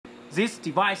This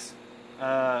device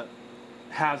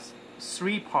has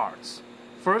three parts.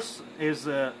 First is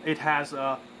it has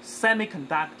a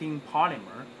semiconducting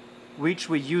polymer, which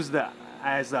we use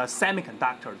as a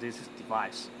semiconductor, this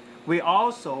device. We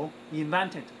also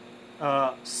invented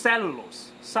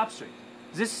cellulose substrate.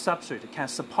 This substrate can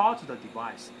support the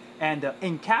device and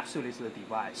encapsulate the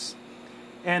device.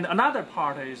 And another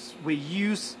part is we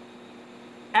use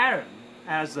iron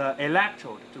as an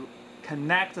electrode to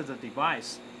connect the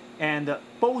device, and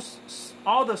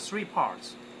all the three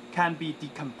parts can be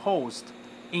decomposed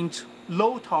into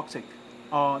low toxic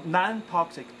or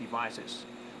non-toxic devices.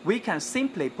 We can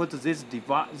simply put this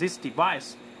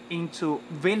device into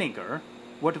vinegar,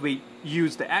 what we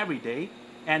use every day,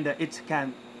 and it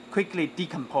can quickly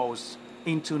decompose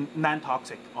into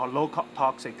non-toxic or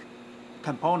low-toxic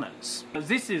components.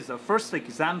 This is the first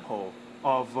example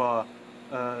of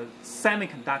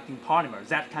semiconducting polymer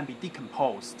that can be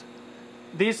decomposed.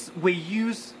 We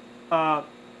use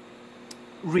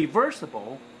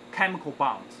reversible chemical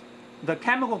bonds. The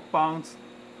chemical bonds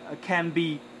can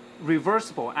be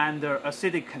reversible under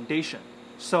acidic condition.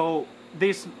 So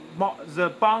the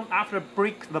bond, after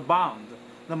break the bond,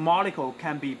 the molecule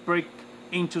can be break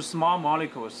into small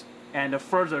molecules and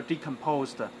further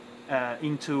decomposed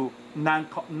into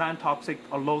non-toxic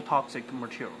or low-toxic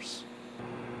materials.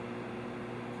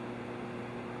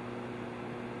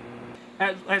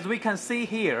 As we can see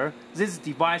here, this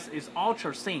device is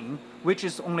ultra thin, which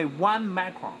is only 1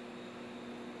 micron.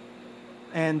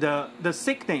 And the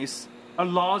thickness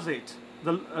allows it,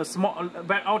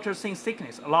 very ultra thin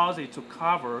thickness allows it to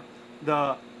cover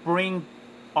the brain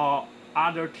or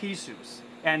other tissues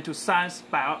and to sense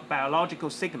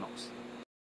biological signals.